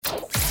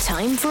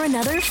time for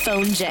another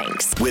Phone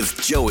Jenks.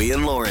 With Joey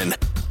and Lauren.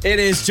 It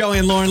is Joey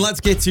and Lauren. Let's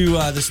get to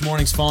this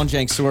morning's Phone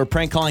Jenks. So we're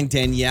prank calling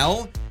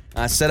Danielle,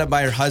 set up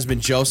by her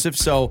husband, Joseph.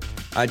 So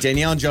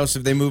Danielle and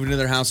Joseph, they moved into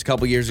their house a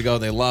couple years ago.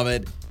 They love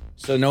it.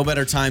 So no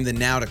better time than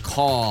now to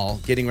call,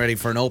 getting ready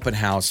for an open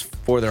house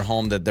for their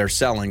home that they're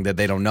selling, that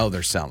they don't know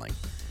they're selling.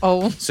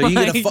 Oh, so you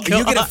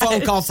get a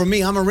phone call from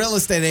me. I'm a real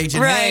estate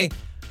agent. Right. Hey,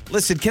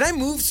 listen, can I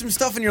move some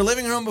stuff in your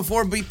living room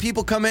before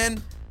people come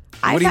in?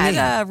 I've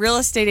had real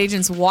estate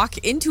agents walk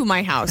into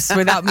my house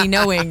without me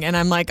knowing, and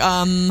I'm like,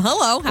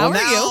 hello, how are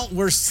you? Now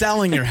we're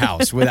selling your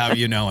house without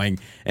you knowing,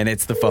 and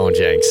it's the Phone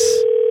Jenks.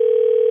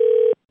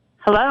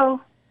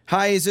 Hello.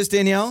 Hi, is this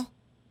Danielle?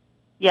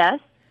 Yes.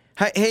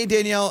 Hi, hey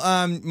Danielle.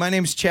 My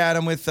name's Chad.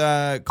 I'm with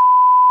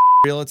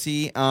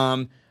Realty.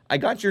 I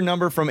got your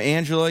number from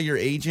Angela, your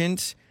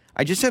agent.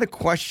 I just had a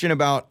question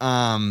about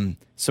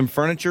some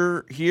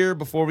furniture here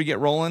before we get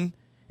rolling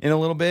in a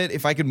little bit.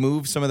 If I could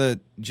move some of the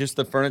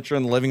furniture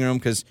in the living room,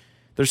 because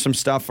there's some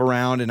stuff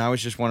around, and I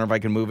was just wondering if I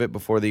can move it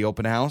before the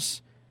open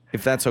house.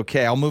 If that's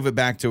okay, I'll move it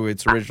back to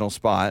its original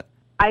spot.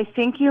 I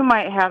think you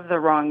might have the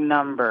wrong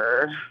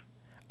number.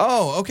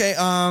 Oh, okay.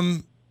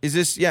 Is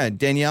this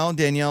Danielle?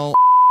 Danielle,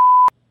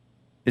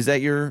 is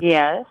that your?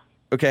 Yes.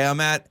 Okay,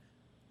 let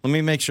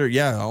me make sure.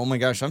 Yeah. Oh my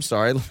gosh, I'm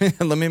sorry.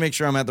 Let me make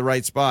sure I'm at the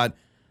right spot.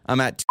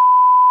 I'm at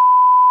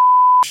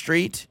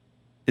Street.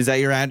 Is that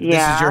your address?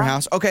 Yeah. This is your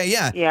house? Okay,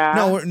 yeah.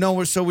 Yeah.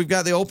 No, so we've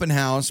got the open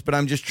house, but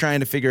I'm just trying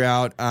to figure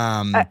out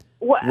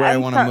where I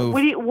want to move.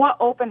 What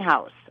open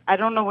house? I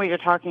don't know what you're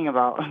talking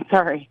about. I'm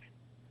sorry.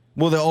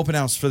 Well, the open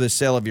house for the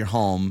sale of your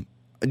home.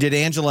 Did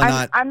Angela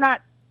not? I'm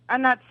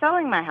not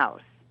selling my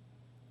house.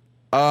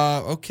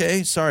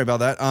 Okay. Sorry about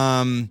that.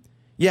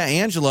 Yeah,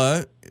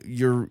 Angela,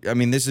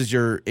 this is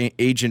your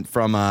agent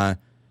from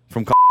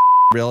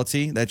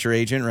Realty. That's your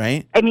agent,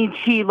 right? I mean,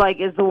 she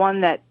is the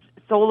one that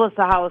sold us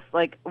the house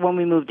when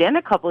we moved in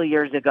a couple of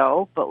years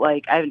ago, but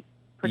I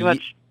pretty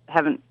much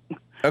haven't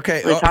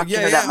really talked to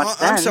her that much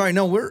then. I'm sorry.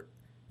 No,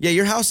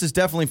 your house is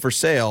definitely for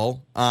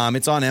sale.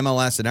 It's on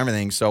MLS and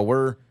everything, so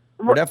we're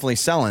definitely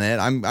selling it.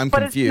 I'm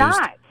confused.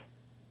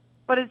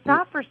 But it's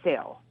not for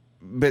sale.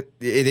 But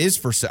it is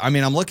for sale.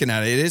 I'm looking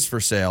at it. It is for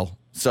sale.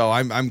 So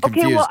I'm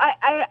confused. Okay, well,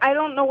 I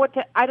don't know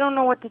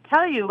what to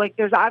tell you.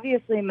 There's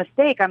obviously a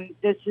mistake.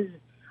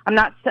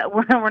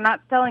 We're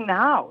not selling the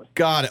house.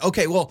 Got it.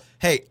 Okay. Well,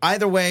 hey,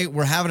 either way,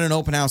 we're having an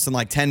open house in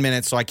 10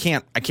 minutes, so I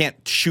can't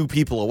shoo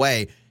people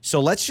away. So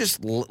let's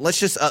just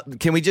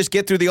can we just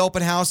get through the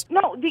open house?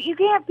 No, you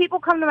can't have people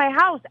come to my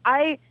house.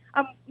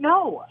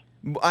 No.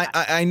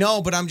 I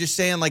know, but I'm just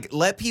saying,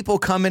 let people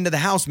come into the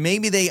house.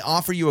 Maybe they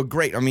offer you a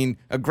great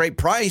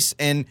price,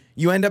 and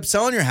you end up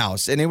selling your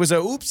house. And it was a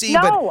oopsie.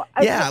 No,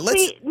 but yeah,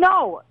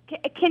 no.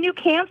 Can you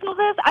cancel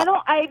this?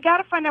 I got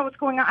to find out what's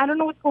going on. I don't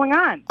know what's going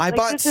on. I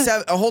bought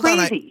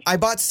I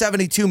bought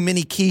 72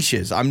 mini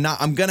quiches.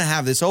 I'm gonna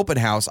have this open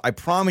house. I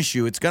promise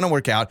you, it's gonna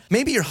work out.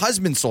 Maybe your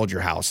husband sold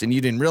your house and you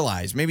didn't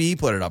realize. Maybe he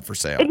put it up for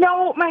sale.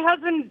 No, my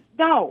husband.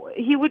 No,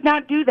 he would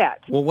not do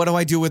that. Well, what do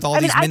I do with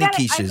all these mini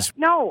quiches?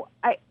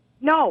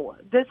 No,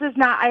 this is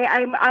not.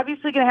 I'm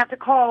obviously going to have to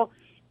call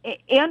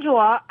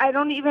Angela. I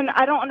don't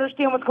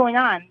understand what's going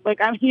on.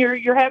 I'm here.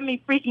 You're having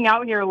me freaking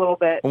out here a little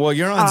bit. Well,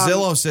 you're on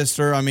Zillow,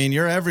 sister.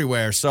 You're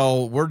everywhere.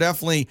 So we're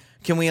definitely.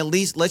 Can we at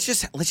least let's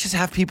just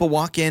have people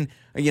walk in?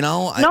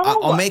 No.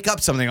 I'll make up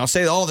something. I'll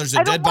say, there's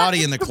a dead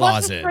body in the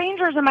closet.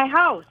 Strangers in my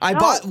house.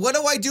 What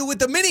do I do with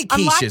the mini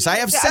quiches? I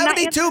have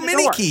 72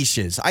 mini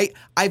quiches.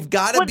 I've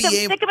got to be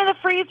able. Stick them in the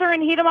freezer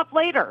and heat them up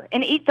later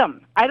and eat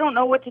them. I don't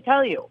know what to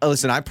tell you.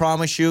 Listen, I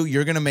promise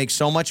you're going to make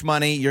so much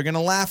money. You're going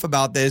to laugh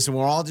about this, and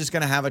we're all just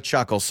going to have a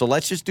chuckle. So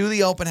let's just do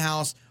the open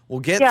house.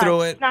 We'll get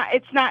through it.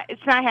 It's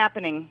not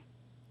happening.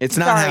 It's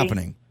not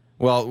happening.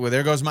 Well,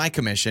 there goes my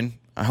commission.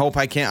 I hope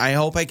I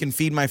can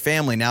feed my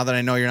family now that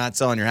I know you're not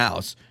selling your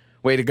house.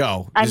 Way to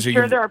go. I'm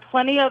sure there are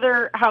plenty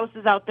other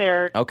houses out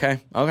there. Okay.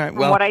 From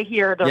what I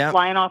hear, they're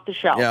flying off the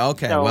shelf. Yeah,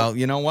 okay. So. Well,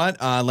 you know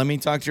what? Let me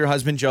talk to your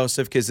husband,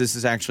 Joseph, because this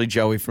is actually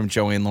Joey from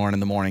Joey and Lauren in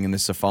the Morning, and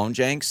this is a Phone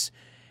Jenks.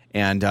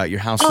 And your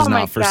house is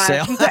not for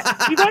sale. You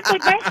guys,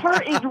 my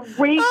heart is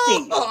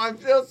racing. Oh, I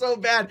feel so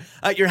bad.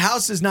 Your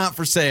house is not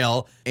for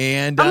sale.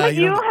 And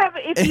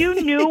if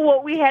you knew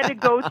what we had to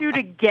go through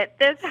to get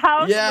this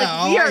house, we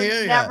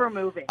are never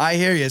moving. I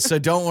hear you. So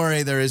don't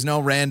worry. There is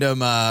no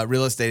random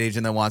real estate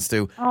agent that wants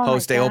to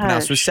host an open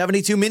house with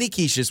 72 mini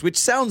quiches, which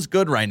sounds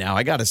good right now,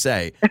 I got to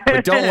say.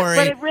 But don't worry.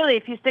 But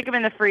if you stick them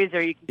in the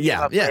freezer, you can keep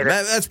them up later.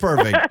 That's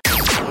perfect.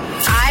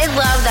 I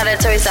love that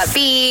it's always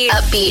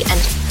upbeat, and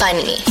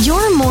funny.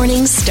 Your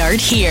mornings start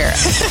here.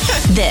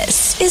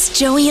 This is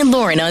Joey and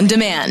Lauren on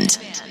Demand.